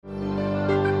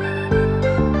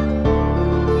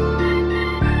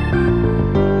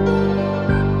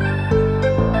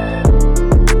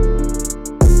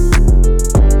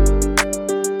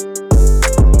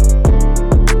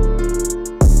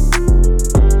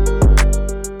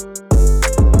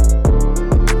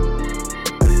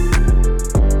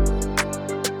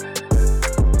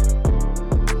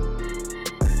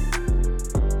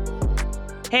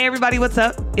what's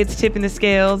up? It's Tipping the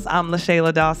Scales. I'm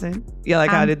LaShayla Dawson. You like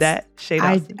how I did that? Shay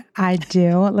Dawson. I do.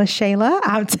 LaShayla.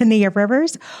 I'm Tania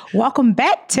Rivers. Welcome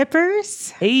back, Tippers.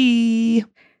 Hey.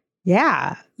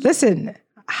 Yeah. Listen,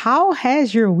 how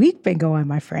has your week been going,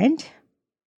 my friend?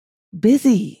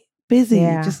 Busy.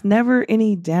 Yeah. Just never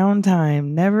any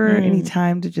downtime. Never any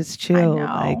time to just chill.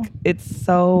 I know. Like, it's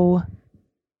so...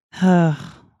 I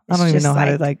don't even know how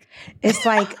to like... It's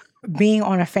like being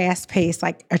on a fast pace,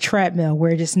 like a treadmill where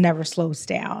it just never slows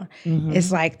down. Mhm.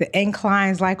 It's like the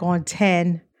incline's like on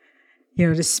 10. You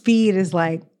know, the speed is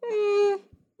like,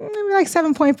 maybe like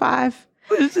 7.5.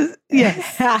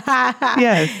 Yes.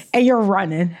 Yes. And you're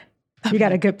running. You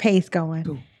got a good pace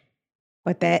going.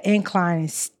 But that incline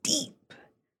is steep.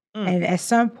 And at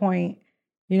some point,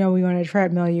 you know, when you're on a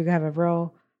treadmill, you have a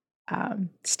real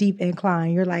steep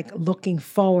incline. You're like looking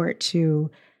forward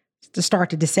to start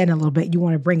to descend a little bit. You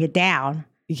want to bring it down.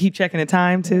 You keep checking the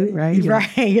time too, right?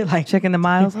 You're like checking the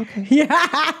miles. Okay.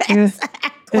 Yeah,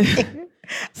 exactly.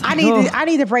 I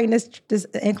need to bring this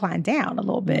incline down a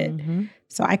little bit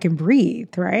so I can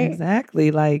breathe, right?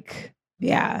 Exactly. Like,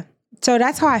 yeah. So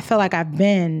that's how I feel like I've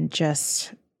been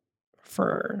just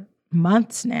for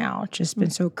months now. Just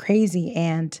been so crazy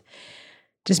and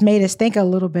just made us think a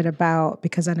little bit about,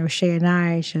 because I know Shay and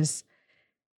I just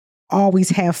always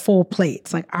have full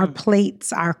plates, like our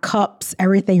plates, our cups,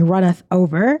 everything runneth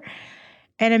over.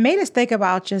 And it made us think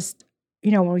about just,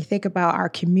 you know, when we think about our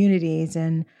communities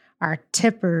and our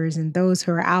tippers and those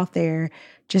who are out there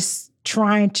just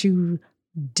trying to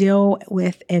deal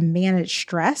with and manage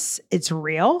stress, it's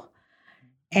real.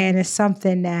 And it's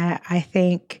something that I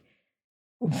think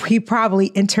we probably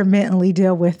intermittently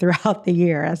deal with throughout the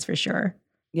year, that's for sure.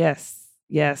 Yes.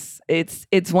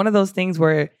 It's one of those things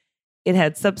where it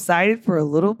had subsided for a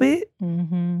little bit,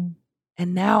 and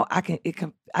now I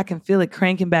can feel it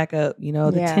cranking back up. You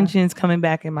know, the tension's coming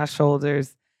back in my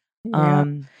shoulders. Yeah.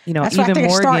 You know, that's even why I think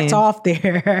Morgan, it starts off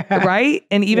there, right?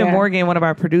 And even Morgan, one of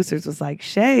our producers, was like,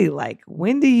 "Shay, like,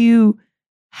 when are you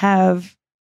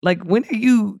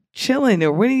chilling,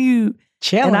 or when are you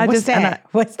chilling?" And What's that?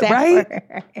 What's that? Right?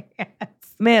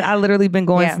 Man, I literally been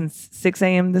going since 6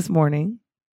 a.m. this morning.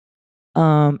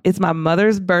 It's my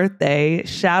mother's birthday.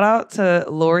 Shout out to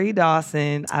Lori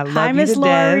Dawson. I love you Miss to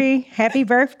Lori. death. Happy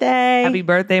birthday. Happy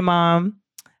birthday, Mom.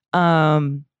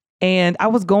 And I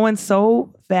was going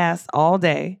so fast all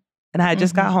day, and I had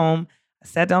just got home. I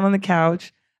sat down on the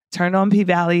couch, turned on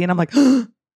P-Valley, and I'm like,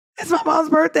 it's my mom's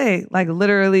birthday. Like,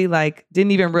 literally, like,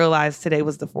 didn't even realize today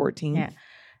was the 14th. Yeah.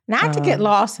 Not to get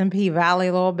lost in P-Valley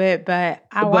a little bit, but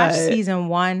I watched season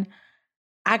 1.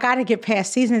 I got to get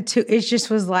past season 2. It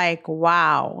just was like,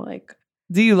 wow. Like,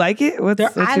 do you like it? What's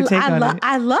your take on it?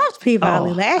 I loved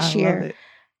P-Valley last year.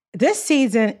 This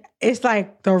season, it's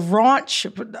like the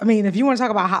raunch. I mean, if you want to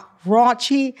talk about how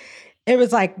raunchy, it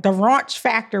was like the raunch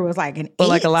factor was like an 8. But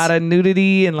like a lot of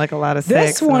nudity and like a lot of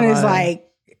sex. This one is like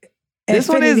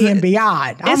infinity and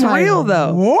beyond. It's real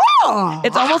though. Whoa.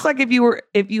 It's almost like if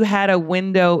you had a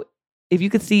window, if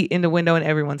you could see in the window in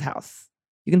everyone's house.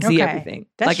 You can see everything.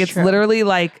 That's like it's true. literally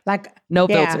like no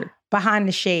filter. Behind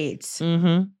the shades.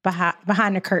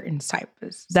 Behind the curtains type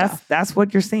of stuff. That's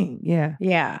what you're seeing. Yeah.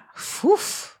 Yeah.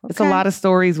 Oof. Okay. It's a lot of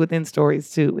stories within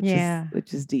stories too,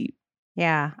 which is deep.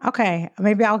 Yeah. Okay.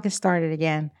 Maybe I'll get started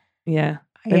again. Yeah.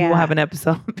 Maybe we'll have an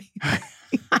episode.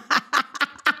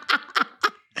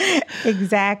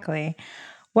 Exactly.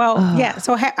 Well, yeah.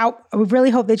 So I really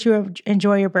hope that you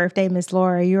enjoy your birthday, Miss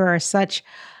Laura. You are such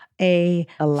a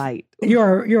light.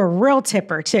 You're a real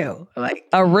tipper too. Like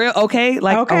a real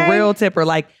a real tipper.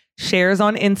 Like shares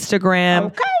on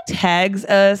Instagram, tags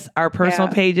us, our personal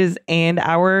pages and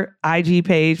our IG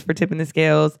page for Tipping the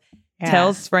Scales. Yeah.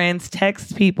 Tells friends,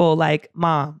 texts people like,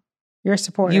 Mom, you're a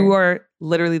supporter. You are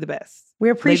literally the best. We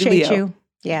appreciate you.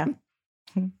 Yeah.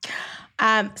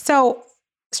 So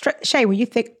Shay, when you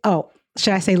think,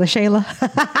 should I say LaShayla?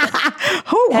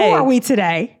 Who are we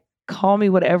today? Call me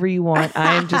whatever you want.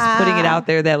 I am just putting it out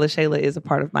there that LaShayla is a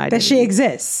part of my identity. That she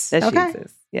exists. She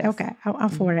exists. Yes. Okay. I'm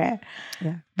for that.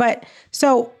 Yeah. But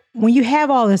so when you have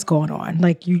all this going on,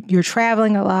 like you're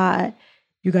traveling a lot,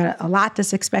 you got a lot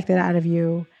that's expected out of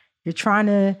you. You're trying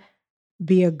to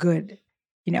be a good,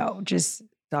 just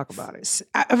talk about it.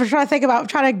 I'm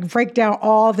trying to break down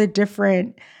all the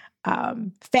different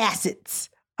facets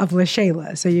of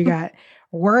LaShayla. So you got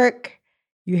work.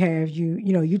 You have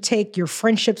you take your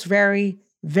friendships very,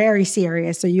 very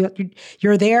serious. So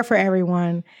you're there for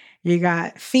everyone. You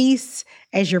got feasts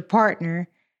as your partner.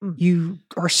 You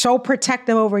are so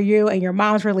protective over you and your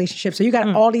mom's relationship. So you got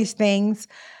all these things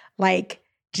like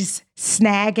just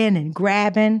snagging and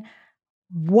grabbing.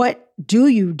 what do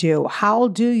you do? How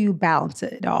do you balance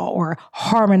it all or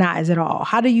harmonize it all?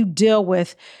 How do you deal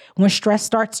with when stress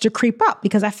starts to creep up?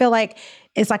 Because I feel like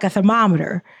it's like a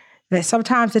thermometer that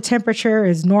sometimes the temperature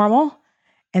is normal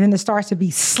and then it starts to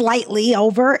be slightly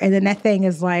over. And then that thing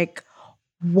is like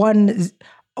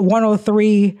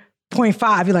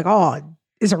 103.5. You're like, oh,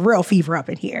 it's a real fever up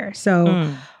in here.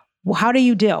 So how do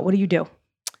you deal? What do you do?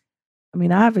 I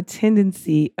mean, I have a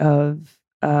tendency of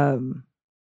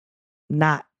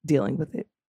not dealing with it,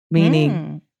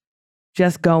 meaning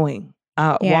just going,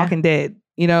 Walking Dead,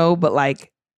 but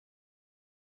like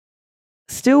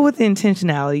still with the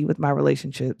intentionality with my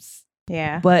relationships.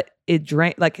 Yeah. But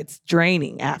it's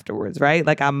draining afterwards, right?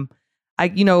 Like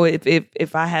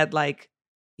if I had like,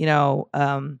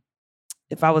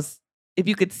 if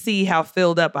you could see how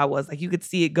filled up I was, like you could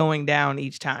see it going down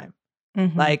each time,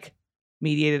 like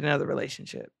mediated another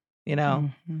relationship.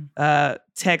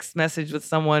 Text message with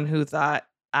someone who thought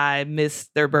I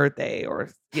missed their birthday or,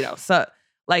 so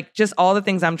like just all the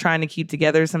things I'm trying to keep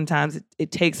together. Sometimes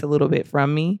it takes a little bit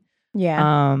from me.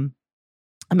 Yeah.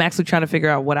 I'm actually trying to figure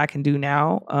out what I can do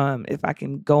now. If I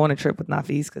can go on a trip with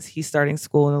Nafis because he's starting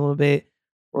school in a little bit.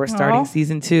 We're starting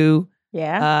season 2.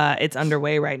 Yeah. It's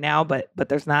underway right now, but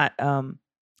there's not,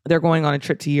 they're going on a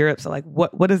trip to Europe. So like,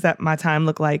 what does my time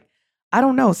look like? I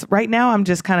don't know. So right now I'm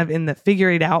just kind of in the figure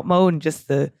it out mode and just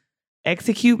the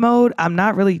execute mode. I'm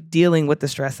not really dealing with the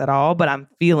stress at all, but I'm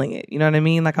feeling it. You know what I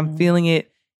mean? Like I'm feeling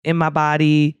it in my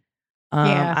body.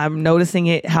 I'm noticing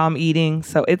it, how I'm eating.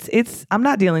 So I'm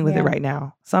not dealing with it right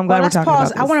now. So I'm glad we're talking about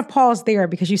this. I want to pause there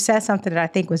because you said something that I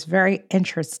think was very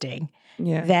interesting.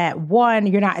 Yeah. That one,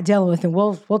 you're not dealing with, and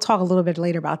we'll talk a little bit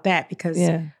later about that because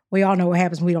we all know what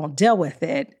happens when we don't deal with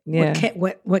it. Yeah.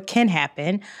 What can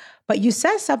happen. But you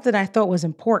said something I thought was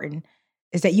important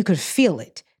is that you could feel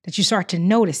it, that you start to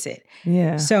notice it.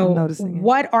 Yeah. So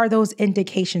what are those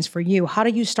indications for you? How do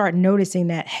you start noticing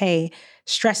that, hey,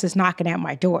 stress is knocking at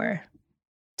my door?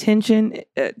 Tension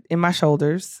in my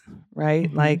shoulders,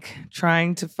 right? Like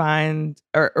trying to find,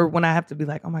 or when I have to be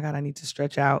like, oh my God, I need to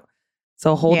stretch out.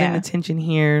 So holding the tension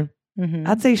here.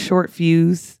 I'd say short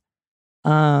fuse,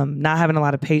 not having a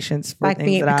lot of patience for like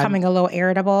things becoming a little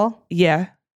irritable. Yeah.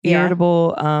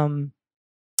 Irritable. I'm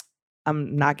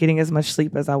not getting as much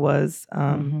sleep as I was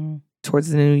towards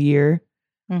the new year.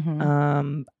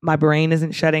 My brain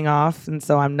isn't shutting off. And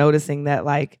so I'm noticing that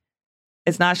like,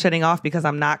 it's not shutting off because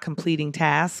I'm not completing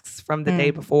tasks from the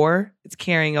day before. It's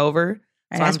carrying over.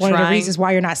 And so that's one of the reasons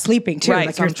why you're not sleeping too. Right.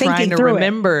 Like so you're I'm trying to through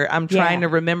remember. I'm trying to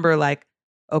remember like,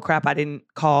 oh crap, I didn't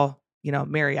call,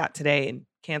 Marriott today and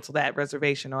cancel that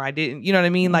reservation, or I didn't, you know what I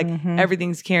mean? Like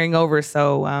everything's carrying over.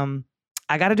 So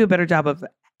I got to do a better job of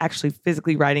actually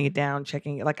physically writing it down,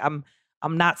 checking it. Like I'm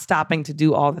not stopping to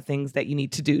do all the things that you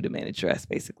need to do to manage stress,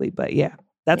 basically. But yeah,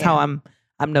 that's how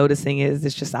I'm noticing it.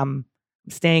 It's just I'm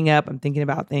staying up. I'm thinking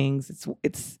about things.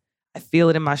 I feel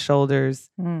it in my shoulders.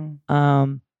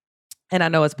 And I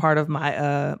know it's part of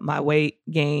my my weight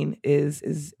gain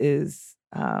is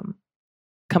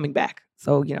coming back.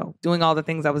 So, doing all the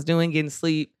things I was doing, getting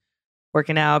sleep,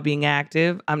 working out, being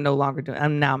active, I'm no longer doing.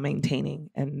 I'm now maintaining,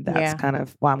 and that's kind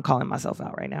of why I'm calling myself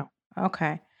out right now.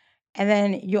 Okay. And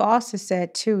then you also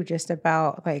said too, just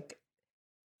about like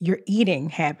your eating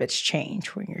habits change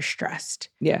when you're stressed.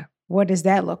 Yeah. What does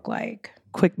that look like?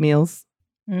 Quick meals,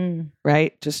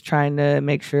 right? Just trying to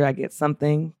make sure I get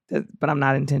something, but I'm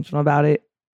not intentional about it.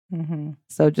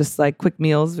 So just like quick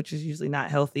meals, which is usually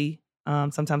not healthy.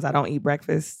 Sometimes I don't eat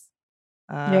breakfast,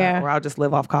 or I'll just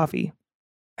live off coffee.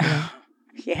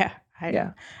 Yeah.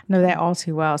 I know that all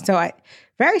too well. So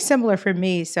very similar for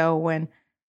me. So when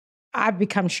I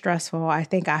become stressful, I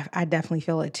think I definitely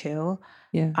feel it too.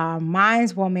 Yeah.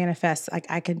 Mine's will manifest, like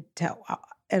I can tell,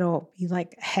 it'll be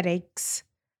like headaches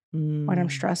when I'm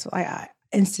stressful. And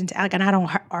I don't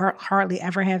hardly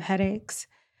ever have headaches.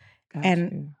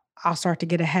 And I'll start to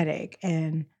get a headache.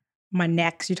 And my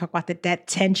neck, so you talk about that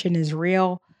tension is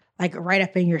real, like right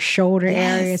up in your shoulder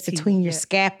areas, between your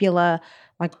scapula,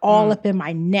 like all up in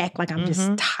my neck, like I'm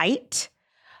just tight.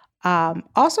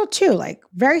 Also too, like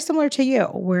very similar to you,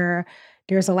 where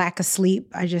there's a lack of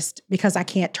sleep. Because I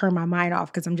can't turn my mind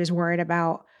off because I'm just worried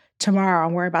about tomorrow.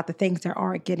 I'm worried about the things that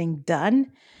aren't getting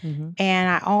done. And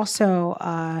I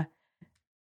also,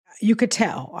 you could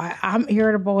tell I'm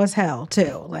irritable as hell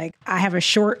too. Like I have a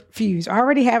short fuse. I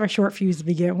already have a short fuse to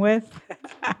begin with.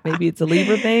 Maybe it's a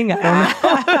Libra thing. I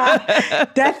don't know.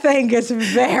 That thing gets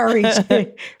very,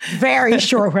 very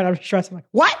short when I'm stressed. I'm like,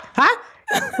 what? Huh?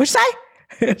 What'd you say?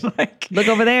 Like, look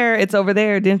over there. It's over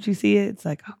there. Didn't you see it? It's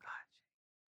like, oh God.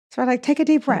 So I take a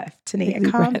deep breath, Tania,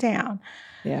 calm down.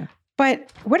 Yeah.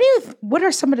 But what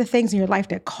are some of the things in your life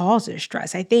that causes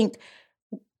stress? I think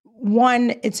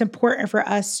one, it's important for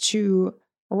us to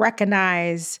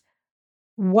recognize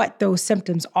what those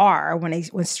symptoms are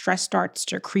when stress starts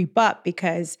to creep up,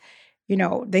 because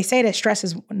they say that stress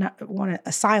is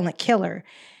a silent killer,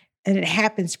 and it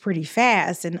happens pretty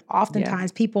fast. And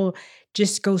oftentimes people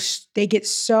they get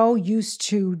so used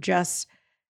to just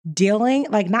dealing,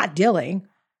 like not dealing.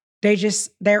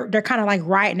 They're kind of like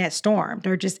riding that storm.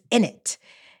 They're just in it,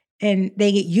 and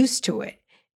they get used to it,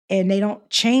 and they don't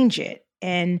change it.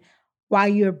 And while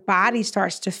your body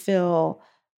starts to feel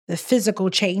the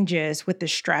physical changes with the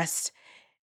stress,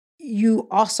 you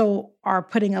also are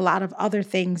putting a lot of other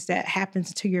things that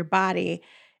happens to your body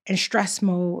in stress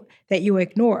mode that you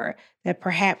ignore. That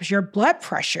perhaps your blood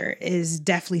pressure is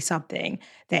definitely something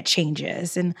that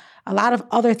changes, and a lot of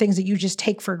other things that you just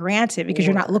take for granted because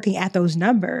you're not looking at those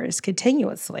numbers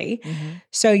continuously. Mm-hmm.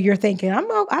 So you're thinking, I'm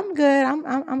good, I'm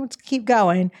going to keep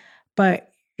going,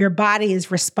 but your body is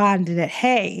responding that,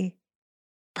 hey,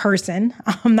 person,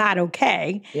 I'm not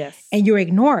okay. Yes. And you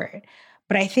ignore it.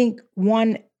 But I think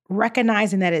one,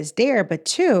 recognizing that it's there, but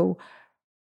two,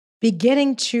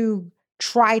 beginning to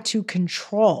try to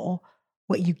control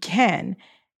what you can,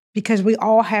 because we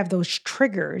all have those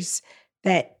triggers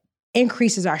that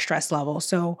increases our stress level.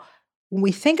 So when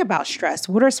we think about stress,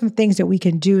 what are some things that we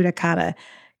can do to kind of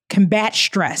combat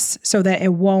stress so that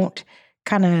it won't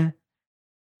kind of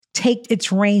take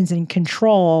its reins and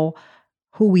control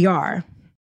who we are?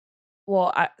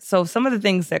 Well, so some of the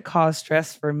things that cause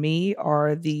stress for me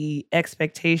are the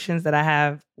expectations that I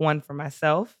have, one, for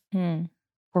myself,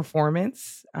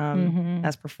 performance,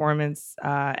 as performance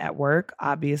at work.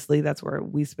 Obviously, that's where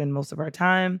we spend most of our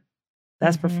time.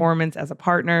 That's performance as a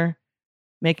partner,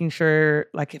 making sure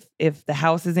like if the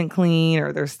house isn't clean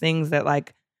or there's things that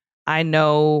like I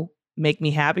know make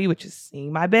me happy, which is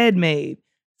seeing my bed made,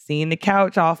 seeing the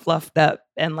couch all fluffed up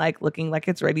and like looking like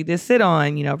it's ready to sit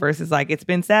on, versus like it's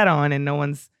been sat on and no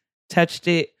one's touched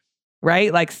it,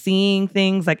 right? Like seeing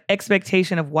things like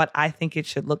expectation of what I think it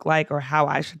should look like or how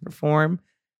I should perform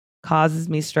causes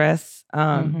me stress.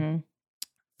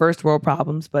 First world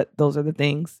problems, but those are the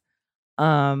things.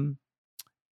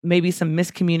 Maybe some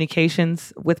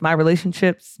miscommunications with my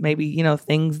relationships, maybe,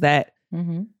 things that,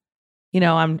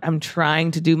 I'm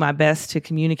trying to do my best to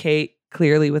communicate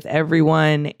clearly with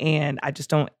everyone, and I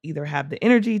just don't either have the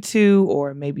energy to,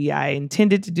 or maybe I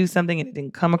intended to do something and it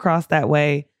didn't come across that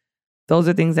way. Those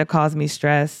are things that cause me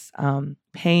stress.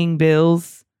 Paying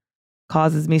bills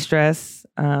causes me stress.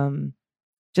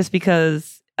 Just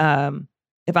because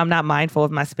if I'm not mindful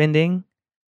of my spending,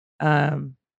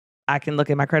 I can look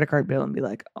at my credit card bill and be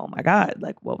like, oh my God,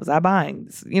 like what was I buying?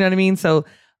 You know what I mean? So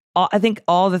I think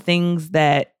all the things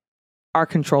that are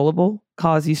controllable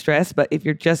cause you stress. But if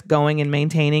you're just going and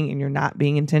maintaining and you're not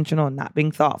being intentional and not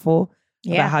being thoughtful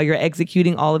about how you're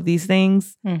executing all of these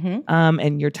things,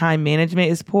 and your time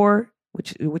management is poor,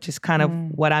 which is kind of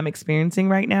what I'm experiencing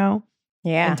right now.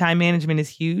 Yeah. And time management is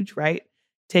huge, right?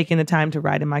 Taking the time to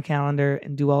write in my calendar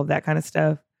and do all of that kind of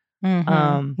stuff.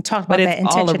 Talk about that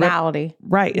intentionality.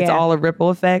 Right. Yeah. It's all a ripple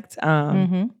effect.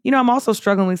 I'm also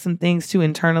struggling with some things too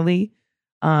internally.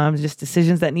 Just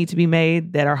decisions that need to be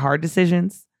made that are hard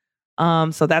decisions.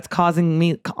 So that's causing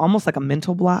me almost like a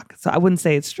mental block. So I wouldn't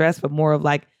say it's stress, but more of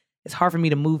like, it's hard for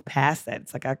me to move past that.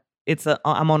 It's like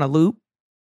I'm on a loop.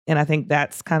 And I think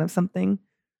that's kind of something.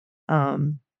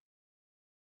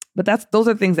 But those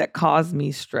are things that cause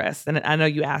me stress. And I know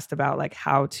you asked about like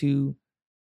how to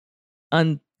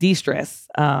de-stress,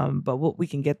 but we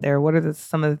can get there. What are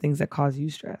some of the things that cause you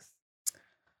stress?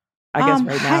 I guess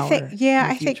right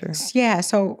now.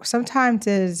 So sometimes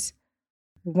is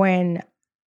when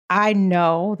I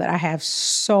know that I have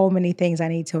so many things I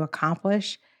need to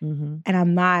accomplish, and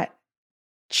I'm not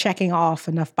checking off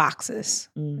enough boxes.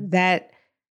 That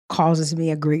causes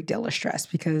me a great deal of stress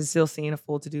because still seeing a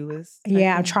full to-do list.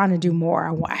 Yeah, I'm trying to do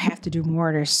more. I have to do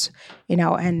more. There's,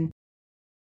 and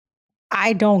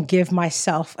I don't give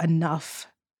myself enough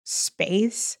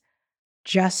space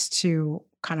just to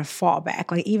kind of fall back.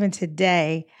 Like even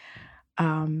today,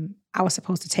 I was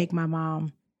supposed to take my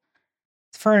mom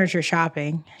furniture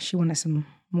shopping. She wanted some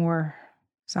more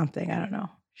something. I don't know.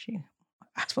 I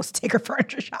was supposed to take her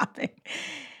furniture shopping.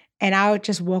 And I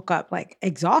just woke up like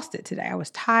exhausted today. I was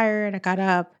tired. I got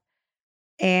up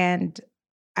and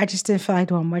I just didn't feel like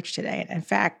doing much today. In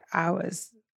fact, I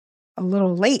was a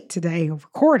little late today of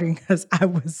recording because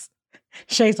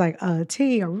Shay's like,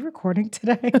 T, are we recording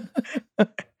today?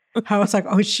 I was like,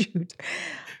 oh, shoot.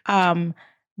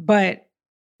 But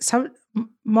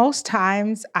most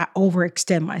times I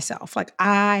overextend myself. Like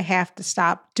I have to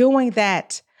stop doing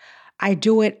that. I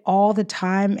do it all the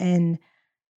time. And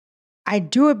I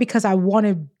do it because I want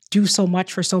to do so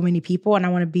much for so many people. And I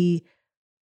want to be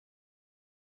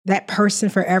that person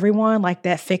for everyone, like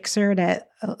that fixer that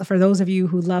for those of you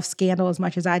who love Scandal as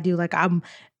much as I do, like I'm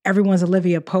everyone's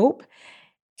Olivia Pope.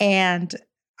 And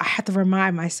I have to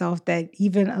remind myself that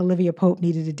even Olivia Pope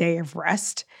needed a day of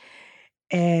rest.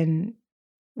 And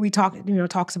we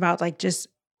talks about like just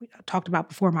talked about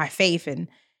before my faith and,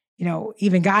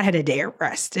 even God had a day of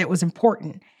rest. It was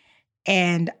important.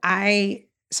 And I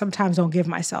sometimes don't give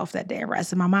myself that day of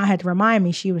rest. And my mom had to remind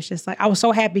me, she was just like, I was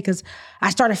so happy because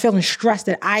I started feeling stressed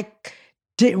that I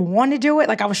didn't want to do it.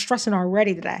 Like I was stressing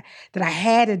already that I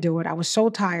had to do it. I was so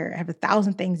tired. I have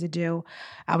 1,000 things to do.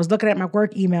 I was looking at my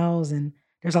work emails and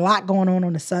there's a lot going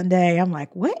on a Sunday. I'm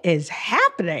like, what is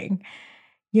happening?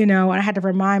 And I had to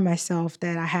remind myself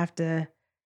that I have to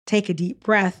take a deep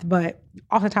breath, but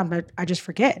oftentimes I just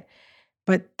forget.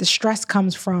 But the stress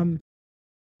comes from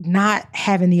not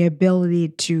having the ability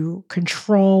to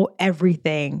control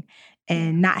everything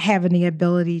and not having the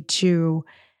ability to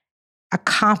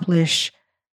accomplish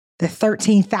the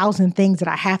 13,000 things that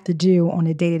I have to do on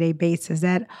a day-to-day basis.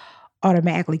 That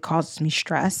automatically causes me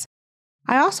stress.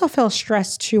 I also feel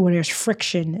stressed too when there's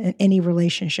friction in any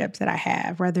relationships that I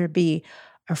have, whether it be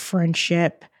a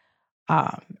friendship,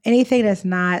 anything that's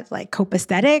not like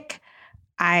copacetic,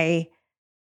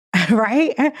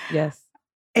 right? Yes.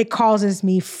 It causes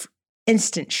me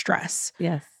instant stress.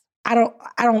 Yes. I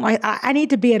don't like, I need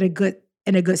to be in a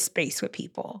good space with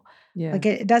people. Yeah. Like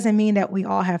it doesn't mean that we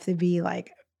all have to be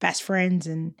like best friends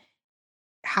and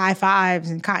high fives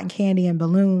and cotton candy and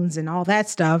balloons and all that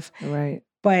stuff. Right.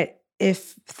 But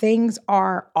if things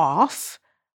are off,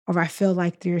 or I feel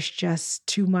like there's just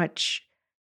too much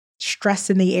stress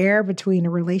in the air between a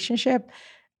relationship,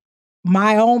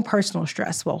 my own personal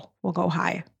stress will go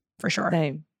high for sure.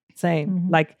 Same. Mm-hmm.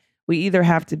 Like we either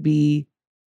have to be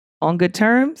on good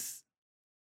terms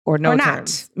or no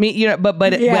terms. But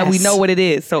we know what it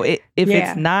is. So if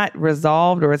it's not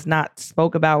resolved or it's not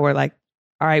spoke about, we're like,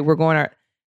 all right,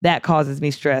 that causes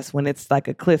me stress when it's like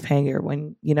a cliffhanger,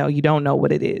 when, you don't know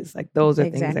what it is. Like those are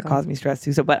things that cause me stress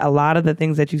too. So, but a lot of the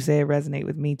things that you say resonate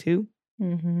with me too.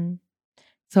 Mm-hmm.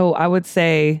 So I would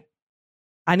say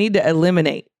I need to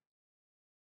eliminate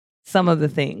some of the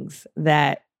things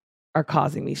that are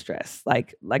causing me stress.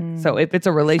 So if it's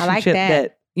a relationship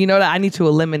that I need to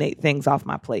eliminate things off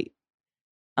my plate.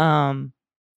 And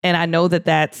I know that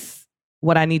that's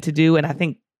what I need to do. And I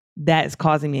think that is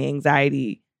causing me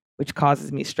anxiety, which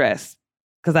causes me stress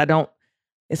because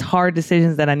it's hard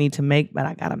decisions that I need to make, but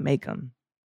I got to make them.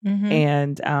 Mm-hmm.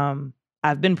 And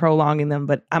I've been prolonging them,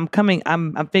 but I'm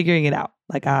figuring it out.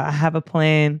 Like I have a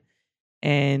plan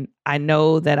and I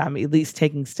know that I'm at least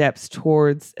taking steps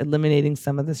towards eliminating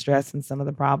some of the stress and some of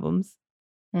the problems.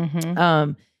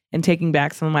 Mm-hmm. And taking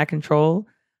back some of my control.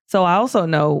 So I also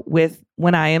know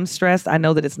when I am stressed, I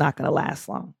know that it's not going to last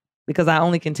long because I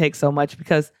only can take so much.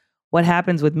 Because what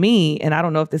happens with me, and I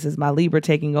don't know if this is my Libra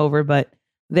taking over, but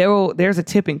there's a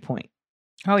tipping point.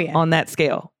 Oh yeah, on that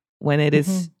scale when it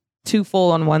is too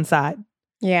full on one side.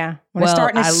 Yeah, when it's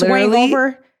starting to swing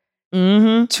over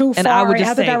too and far in the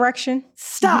other direction.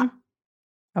 Stop.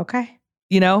 Mm-hmm. Okay.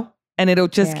 And it'll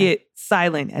just get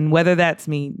silent. And whether that's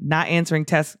me not answering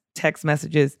text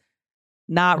messages,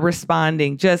 not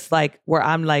responding, just like where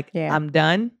I'm like, I'm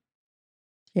done.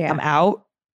 Yeah. I'm out.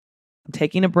 I'm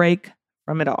taking a break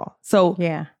from it all. So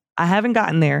I haven't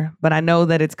gotten there, but I know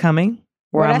that it's coming.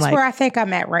 That's where I think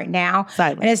I'm at right now.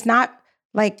 Silent. And it's not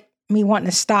like me wanting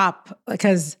to stop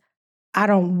because I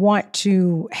don't want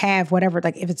to have whatever,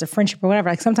 like if it's a friendship or whatever,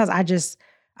 like sometimes I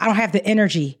don't have the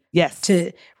energy. Yes.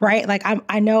 Right? Like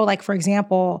I know, like, for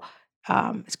example,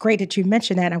 it's great that you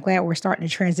mentioned that. I'm glad we're starting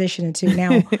to transition into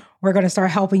now we're going to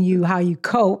start helping you how you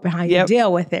cope and how you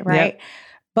deal with it. Right. Yep.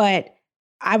 But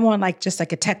I'm on just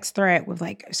like a text thread with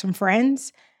like some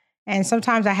friends. And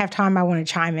sometimes I have time I want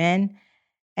to chime in.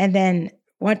 And then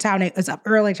one time it was up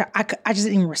early. I just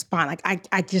didn't even respond. Like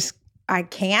I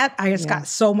can't. I just got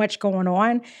so much going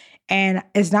on. And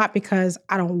it's not because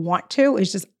I don't want to.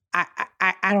 It's just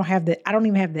I don't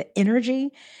even have the energy.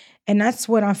 And that's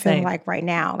what I'm feeling like right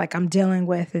now. Like I'm dealing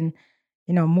with, and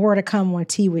more to come on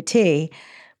Tea with T,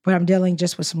 but I'm dealing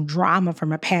just with some drama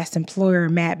from a past employer,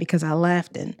 mad because I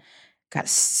left and got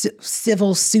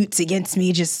civil suits against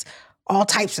me, just all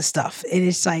types of stuff. And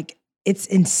it's like, it's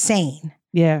insane.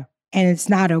 Yeah. And it's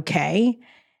not okay.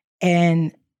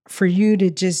 And for you to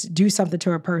just do something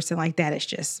to a person like that, it's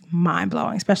just mind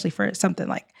blowing, especially for something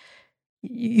like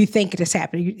you think it is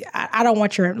happening. I don't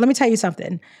want let me tell you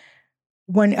something.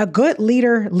 When a good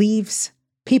leader leaves,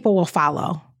 people will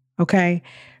follow. Okay.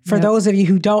 For those of you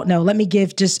who don't know, let me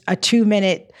give just a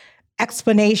 2-minute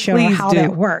explanation on how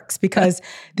that works, because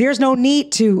there's no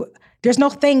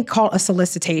thing called a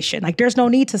solicitation. Like there's no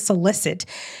need to solicit,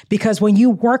 because when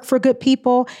you work for good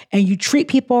people and you treat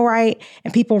people right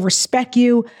and people respect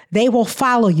you, they will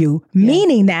follow you,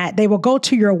 meaning that they will go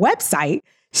to your website,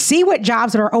 see what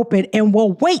jobs that are open, and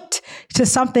will wait till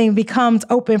something becomes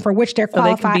open for which they're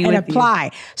qualified and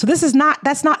apply. So that's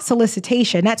not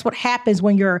solicitation. That's what happens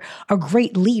when you're a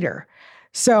great leader.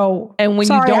 So, and when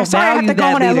you don't value I have to go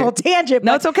on a little tangent.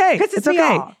 No, it's okay. It's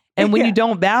okay. And when you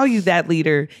don't value that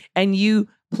leader and you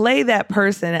play that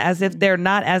person as if they're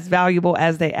not as valuable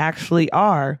as they actually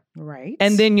are, right?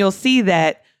 And then you'll see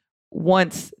that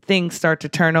once things start to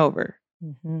turn over,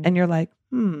 and you're like,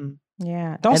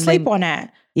 yeah, don't sleep on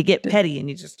that. You get petty and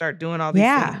you just start doing all these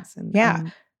things.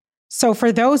 And, So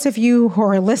for those of you who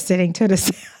are listening to the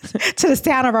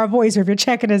sound of our voice, or if you're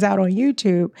checking us out on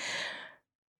YouTube,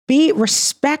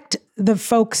 respect the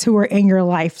folks who are in your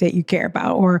life that you care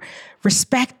about, or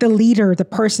respect the leader, the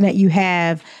person that you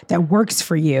have that works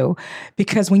for you.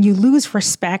 Because when you lose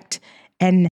respect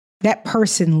and that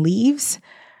person leaves,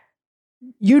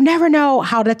 you never know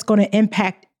how that's going to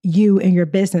impact you and your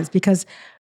business. Because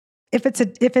if it's a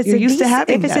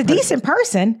decent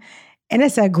person and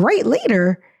it's a great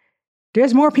leader,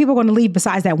 there's more people going to leave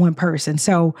besides that one person.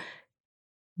 So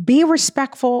be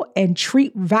respectful and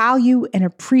value and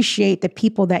appreciate the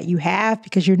people that you have,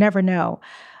 because you never know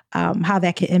how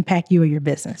that can impact you or your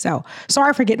business. So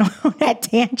sorry for getting on that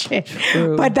tangent,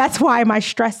 but that's why my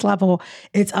stress level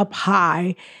is up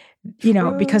high,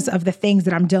 because of the things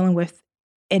that I'm dealing with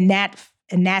in that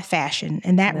fashion,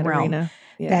 in that realm. Arena.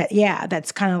 Yeah.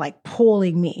 That's kind of like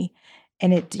pulling me,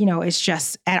 and it's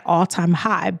just at all-time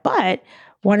high. But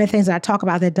one of the things that I talk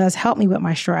about that does help me with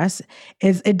my stress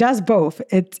is it does both.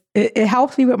 It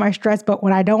helps me with my stress, but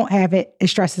when I don't have it, it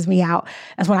stresses me out.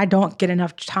 That's when I don't get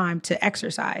enough time to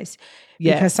exercise.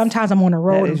 Yes. Because sometimes I'm on the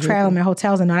road and traveling in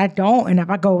hotels, and I don't. And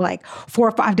if I go like 4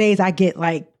 or 5 days, I get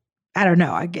like, I don't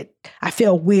know, I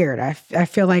feel weird. I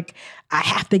feel like I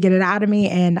have to get it out of me,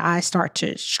 and I start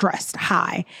to stress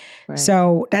high. Right.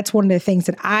 So that's one of the things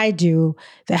that I do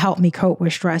that help me cope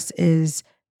with stress is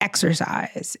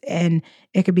exercise. And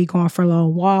it could be going for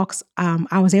long walks.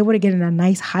 I was able to get in a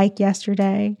nice hike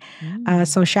yesterday.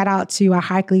 So shout out to our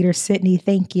hike leader, Sydney.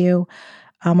 Thank you.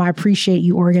 I appreciate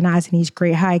you organizing these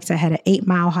great hikes. I had an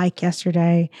 8-mile hike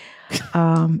yesterday.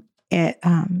 Where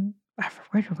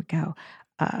did we go?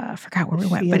 I forgot where we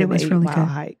went, but it was really good.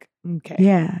 Hike. Okay.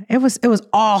 Yeah, it was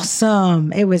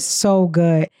awesome. It was so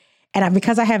good. And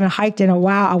because I haven't hiked in a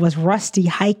while, I was rusty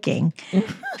hiking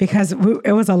because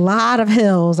it was a lot of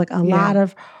hills, like a lot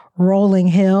of rolling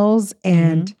hills.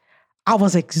 And I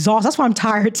was exhausted. That's why I'm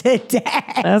tired today.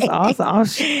 That's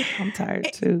awesome. I'm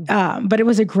tired too. But it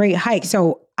was a great hike.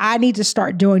 So I need to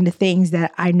start doing the things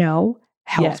that I know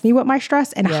helps me with my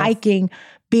stress. And hiking,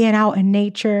 being out in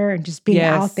nature and just being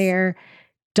out there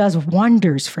does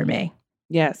wonders for me.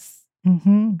 Yes.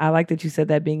 I like that you said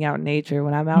that, being out in nature.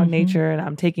 When I'm out in nature and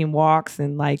I'm taking walks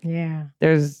and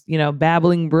there's,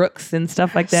 babbling brooks and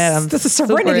stuff like that. I'm the serenity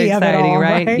super exciting, of it all,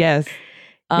 right? Yes.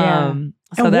 So and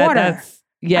water. That's,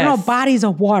 I don't know, bodies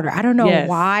of water. I don't know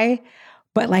why,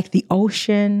 but like the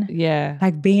ocean,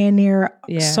 like being near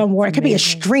somewhere. It could be a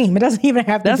stream. It doesn't even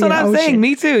have to be an ocean. That's what I'm saying.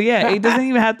 Me too. Yeah. It doesn't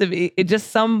even have to be. It's just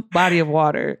some body of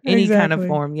water, any kind of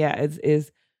form. Yeah.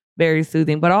 Is very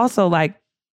soothing. But also like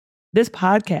this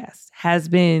podcast has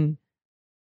been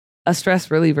a stress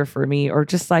reliever for me, or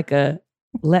just like a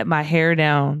let my hair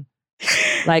down.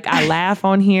 Like I laugh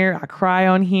on here, I cry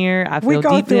on here, I feel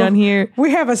deeply on here.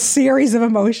 We have a series of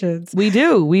emotions. We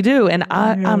do. And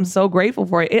I'm so grateful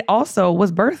for it. It also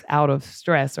was birthed out of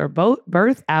stress, or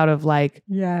birthed out of like,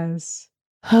 the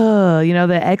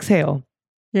exhale.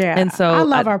 Yeah. And so I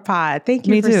love our pod. Thank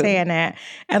you for saying that.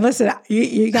 And listen,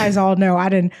 you guys all know I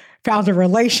didn't found a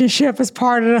relationship as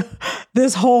part of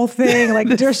this whole thing. Like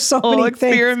there's so many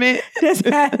experiment things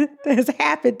that has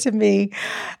happened to me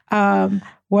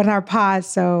with our pod.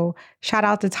 So shout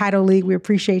out to Title League. We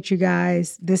appreciate you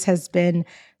guys. This has been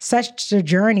such a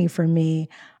journey for me.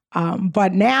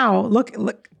 But now look,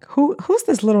 who's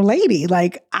this little lady?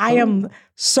 Like I am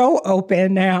so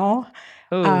open now.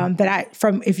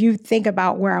 If you think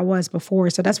about where I was before.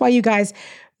 So that's why you guys,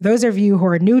 those of you who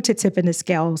are new to Tipping the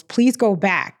Scales, please go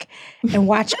back and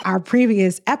watch our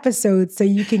previous episodes so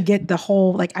you can get the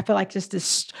whole, like, I feel like just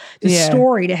this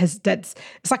story it's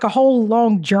like a whole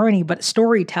long journey, but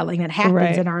storytelling that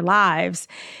happens in our lives.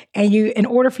 And in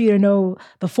order for you to know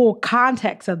the full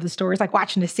context of the story, it's like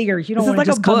watching a series. You don't want to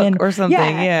just come in or something.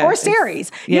 or a series.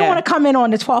 You don't want to come in on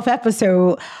the 12th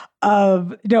episode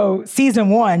of season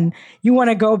 1, you want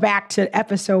to go back to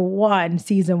episode 1,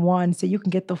 season 1, so you can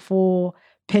get the full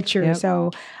picture. Yep.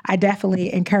 So I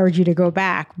definitely encourage you to go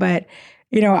back. But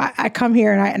I come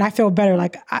here and I feel better.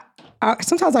 Like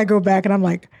sometimes I go back and I'm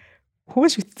like,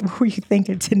 what were you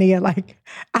thinking, Tania? Like,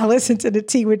 I listen to the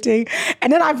Tea with T,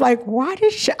 and then I'm like, why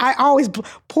did Shay? I always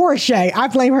poor Shay. I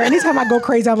blame her. Anytime I go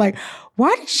crazy, I'm like,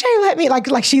 why did Shay let me?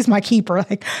 Like she's my keeper.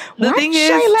 Like, why did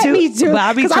Shay let me do?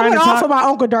 Because I went off of my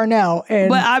Uncle Darnell. And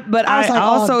but I like,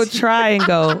 also try and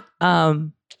go.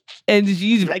 And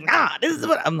you like, nah, this is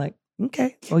what I'm like.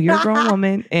 Okay, well, you're a grown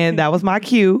woman, and that was my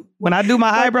cue. When I do my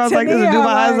eyebrows like this and do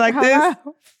my eyes like this.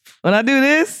 When I do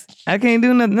this, I can't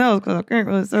do nothing else because I can't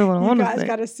really say what I want to say. You guys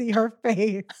got to see her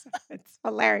face. It's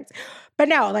hilarious. But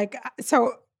no, like,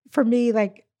 so for me,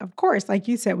 like, of course, like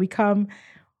you said, we come,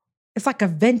 it's like a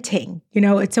venting,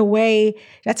 it's a way,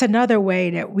 that's another way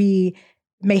that we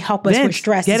may help us with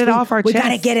stress. Get it off our chest. We got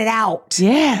to get it out.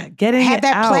 Yeah, have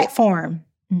that platform.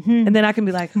 Mm-hmm. And then I can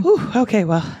be like, okay,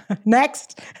 well.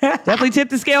 Next. Definitely tip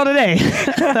the scale today.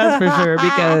 That's for sure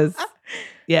because,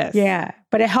 yes. Yeah,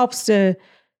 but it helps to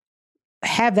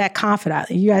have that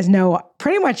confidant. You guys know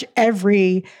pretty much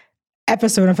every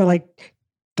episode, I feel like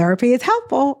therapy is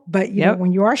helpful, but you know,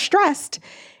 when you are stressed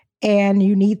and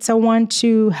you need someone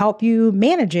to help you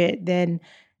manage it, then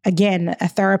again, a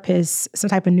therapist, some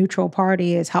type of neutral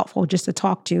party is helpful just to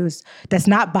talk to, that's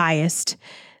not biased,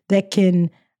 that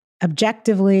can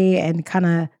objectively and kind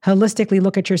of holistically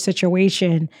look at your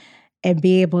situation and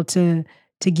be able to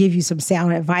give you some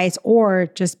sound advice or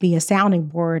just be a sounding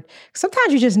board.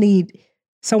 Sometimes you just need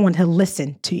someone to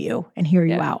listen to you and hear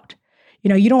you out.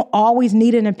 You don't always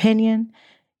need an opinion.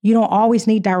 You don't always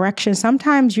need direction.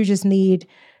 Sometimes you just need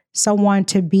someone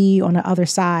to be on the other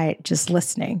side, just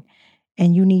listening.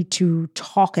 And you need to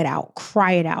talk it out,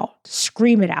 cry it out,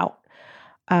 scream it out.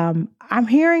 I'm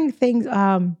hearing things,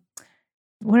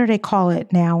 what do they call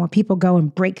it now? When people go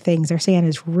and break things, they're saying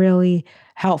it's really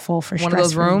helpful for stress. One of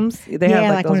those rooms? They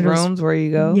have like those rooms where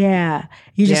you go? Yeah.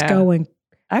 You just go and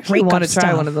I actually want to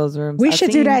try one of those rooms. We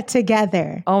should do that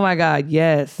together. Oh my God,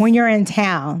 yes. When you're in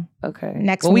town. Okay.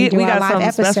 Next week, we got something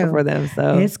episode. Special for them.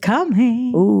 So it's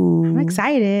coming. Ooh. I'm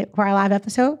excited for our live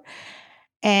episode.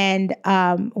 And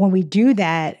when we do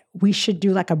that, we should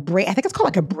do like a break. I think it's called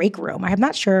like a break room. I'm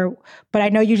not sure, but I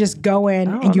know you just go in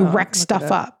and you wreck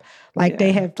stuff up. Like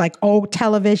they have like old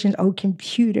televisions, old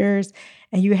computers,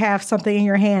 and you have something in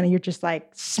your hand and you're just like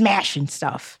smashing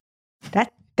stuff.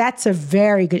 That's a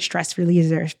very good stress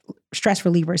reliever.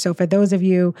 So for those of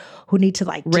you who need to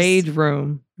like rage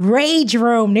room. There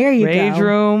you go. Rage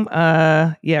room.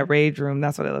 Rage room.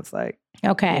 That's what it looks like.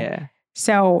 Okay. Yeah.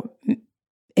 So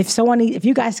if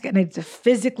you guys need to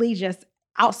physically just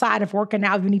outside of working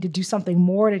out, you need to do something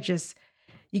more to just,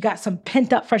 you got some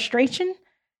pent up frustration,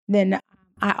 then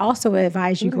I also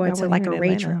advise you go into like a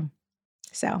rage room.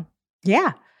 So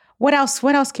yeah. What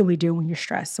else can we do when you're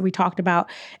stressed? So we talked about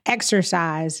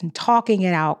exercise and talking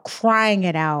it out, crying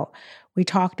it out. We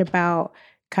talked about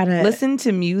kind of listen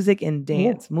to music and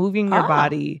dance, moving your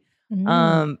body.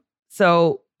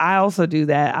 So I also do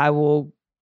that. I will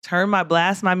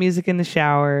blast my music in the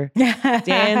shower,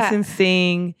 dance and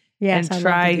sing, and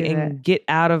try and get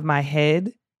out of my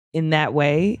head in that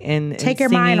way. And take your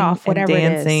mind off whatever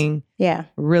dancing it is. Yeah,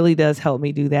 really does help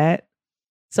me do that.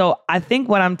 So I think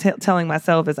what I'm telling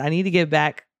myself is I need to get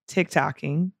back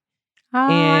TikToking.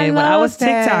 And when I was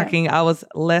TikToking, I was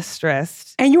less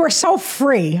stressed. And you were so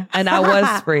free. And I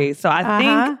was free. So I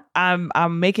think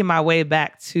I'm making my way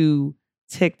back to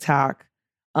TikTok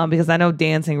because I know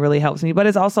dancing really helps me. But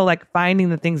it's also like finding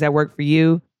the things that work for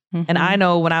you. Mm-hmm. And I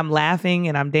know when I'm laughing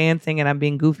and I'm dancing and I'm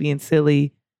being goofy and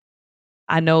silly,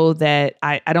 I know that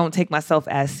I don't take myself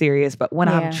as serious. But when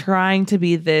I'm trying to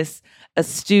be this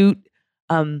astute,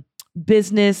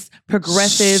 business,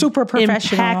 progressive, super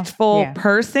professional, impactful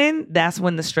person, that's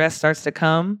when the stress starts to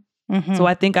come. Mm-hmm. So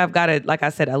I think I've got to, like I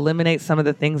said, eliminate some of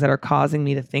the things that are causing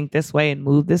me to think this way and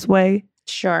move this way.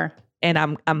 Sure. And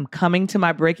I'm coming to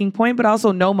my breaking point, but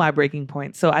also know my breaking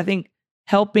point. So I think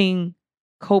helping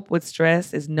cope with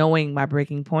stress is knowing my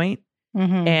breaking point.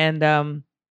 Mm-hmm.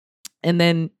 And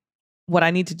then what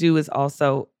I need to do is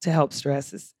also to help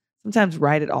stress is sometimes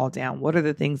write it all down. What are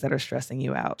the things that are stressing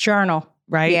you out? Journal.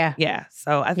 Right? Yeah. Yeah.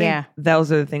 So I think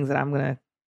those are the things that I'm going to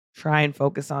try and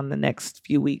focus on the next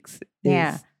few weeks.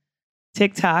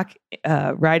 TikTok,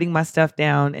 writing my stuff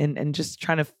down and just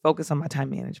trying to focus on my time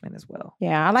management as well.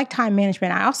 Yeah. I like time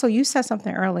management. You said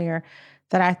something earlier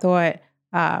that I thought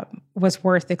was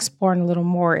worth exploring a little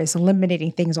more is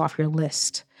eliminating things off your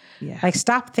list. Yeah. Like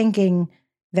stop thinking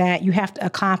that you have to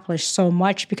accomplish so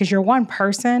much because you're one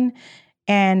person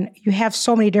and you have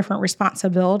so many different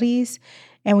responsibilities.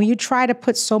 And when you try to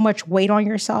put so much weight on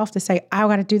yourself to say, I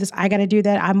got to do this, I got to do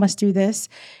that, I must do this,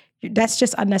 that's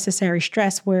just unnecessary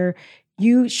stress where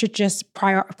you should just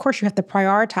of course, you have to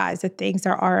prioritize the things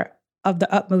that are of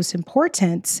the utmost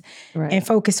importance and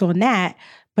focus on that.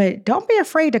 But don't be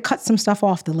afraid to cut some stuff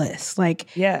off the list.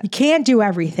 Like, you can't do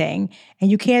everything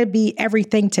and you can't be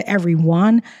everything to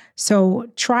everyone. So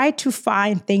try to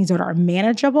find things that are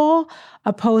manageable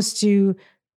opposed to,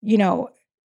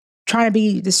 trying to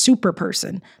be the super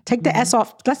person. Take the S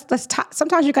off.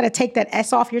 Sometimes you got to take that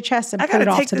S off your chest and put it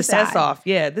off to the side. I got to take this S off.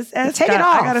 Yeah, this S, take it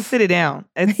off. I got to sit it down.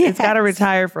 It's got to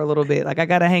retire for a little bit. Like, I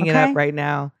got to hang it up right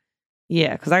now.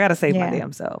 Yeah, because I got to save my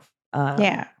damn self.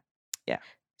 Yeah.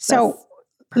 So,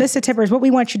 listen, Tippers, what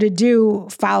we want you to do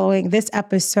following this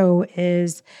episode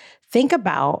is think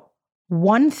about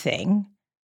one thing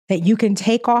that you can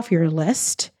take off your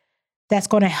list that's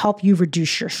going to help you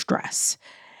reduce your stress.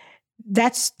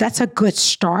 That's a good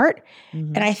start.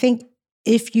 Mm-hmm. And I think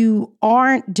if you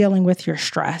aren't dealing with your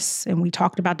stress, and we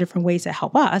talked about different ways that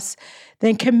help us,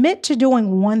 then commit to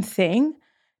doing one thing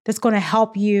that's going to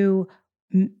help you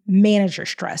manage your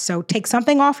stress. So take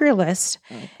something off your list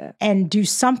and do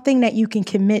something that you can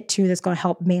commit to that's going to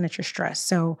help manage your stress.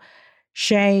 So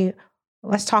Shay,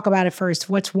 let's talk about it first.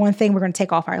 What's one thing we're going to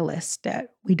take off our list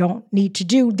that we don't need to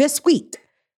do this week?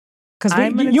 Because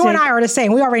you and I are the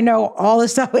same. We already know all the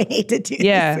stuff we need to do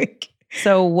this week.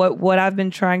 So what I've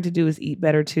been trying to do is eat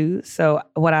better too. So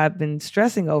what I've been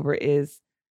stressing over is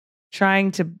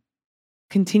trying to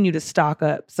continue to stock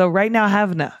up. So right now I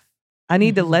have enough. I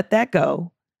need to let that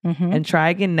go and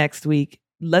try again next week.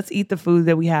 Let's eat the food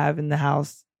that we have in the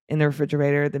house, in the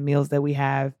refrigerator, the meals that we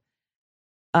have,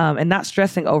 and not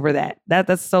stressing over that.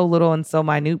 That's so little and so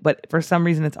minute, but for some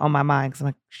reason it's on my mind because I'm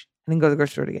like, I didn't go to the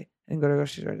grocery store today. I didn't go to the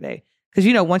grocery store today.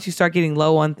 Because, once you start getting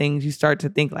low on things, you start to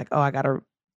think like, oh, I got to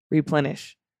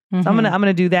replenish. So I'm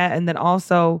gonna do that. And then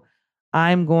also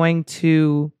I'm going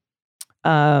to,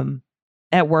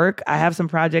 at work, I have some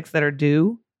projects that are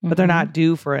due, but they're not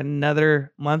due for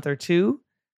another month or two.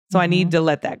 So I need to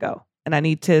let that go. And I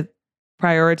need to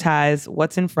prioritize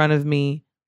what's in front of me,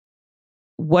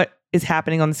 what is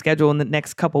happening on the schedule in the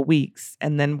next couple weeks,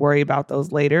 and then worry about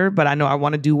those later. But I know I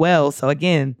want to do well. So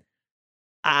again,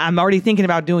 I'm already thinking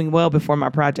about doing well before my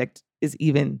project is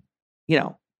even,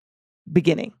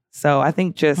 beginning. So I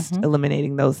think just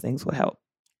eliminating those things will help.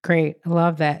 Great. I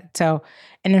love that. So,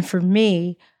 and then for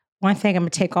me, one thing I'm going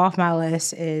to take off my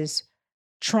list is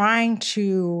trying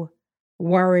to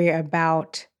worry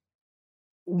about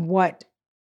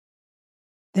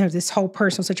there's this whole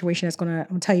personal situation I'm going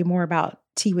to tell you more about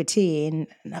Tea with T in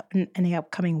the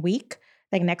upcoming week.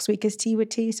 I think next week is Tea with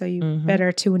T. So you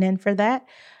better tune in for that.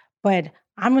 But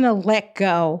I'm going to let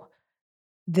go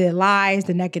the lies,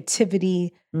 the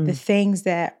negativity, the things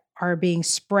that are being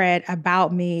spread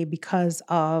about me because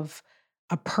of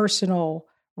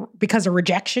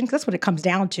rejection. That's what it comes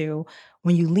down to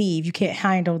when you leave. You can't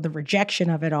handle the rejection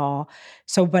of it all.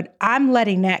 So, but I'm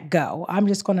letting that go. I'm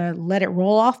just going to let it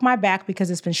roll off my back because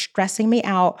it's been stressing me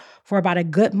out for about a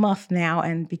good month now.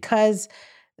 And because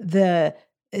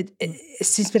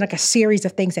it's just been like a series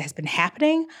of things that has been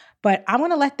happening, but I'm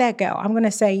going to let that go. I'm going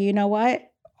to say, you know what?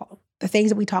 The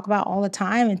things that we talk about all the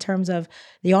time in terms of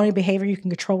the only behavior you can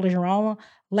control is your own,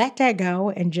 let that go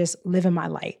and just live in my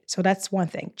light. So that's one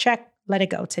thing. Check, let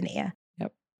it go, Tania.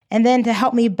 Yep. And then to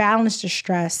help me balance the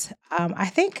stress, I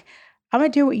think I'm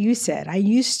going to do what you said. I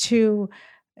used to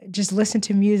just listen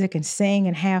to music and sing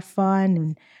and have fun,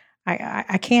 and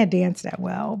I can't dance that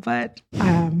well, but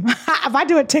if I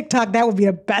do a TikTok, that would be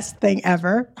the best thing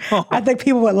ever. I think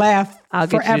people would laugh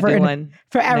forever in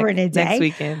a day. Next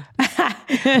weekend.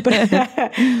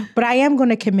 But I am going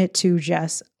to commit to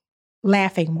just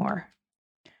laughing more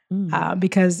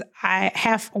because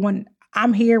when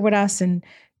I'm here with us and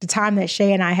the time that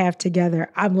Shay and I have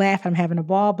together, I'm laughing, I'm having a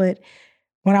ball. But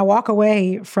when I walk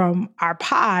away from our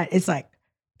pod, it's like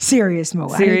serious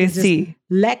mode. Serious tea.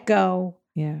 Let go.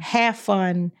 Yeah. Have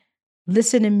fun,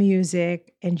 listen to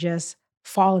music, and just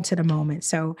fall into the moment.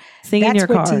 So sing in your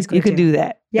car. You can do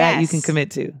that. Yes. That you can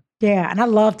commit to. Yeah. And I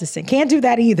love to sing. Can't do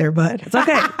that either, but it's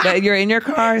okay. But you're in your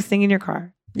car, sing in your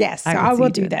car. Yes. So I will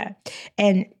do that.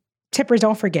 And Tippers,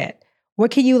 don't forget, what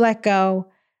can you let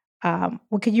go?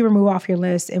 What can you remove off your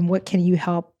list? And what can you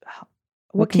help?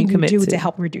 What can you do to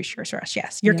help reduce your stress?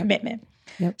 Yes. Your commitment.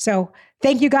 Yep. So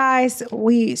thank you guys.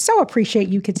 We so appreciate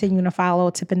you continuing to follow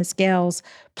Tipping the Scales.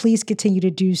 Please continue to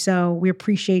do so. We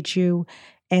appreciate you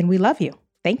and we love you.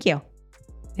 Thank you.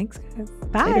 Thanks, guys.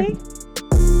 Bye.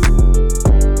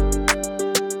 Later.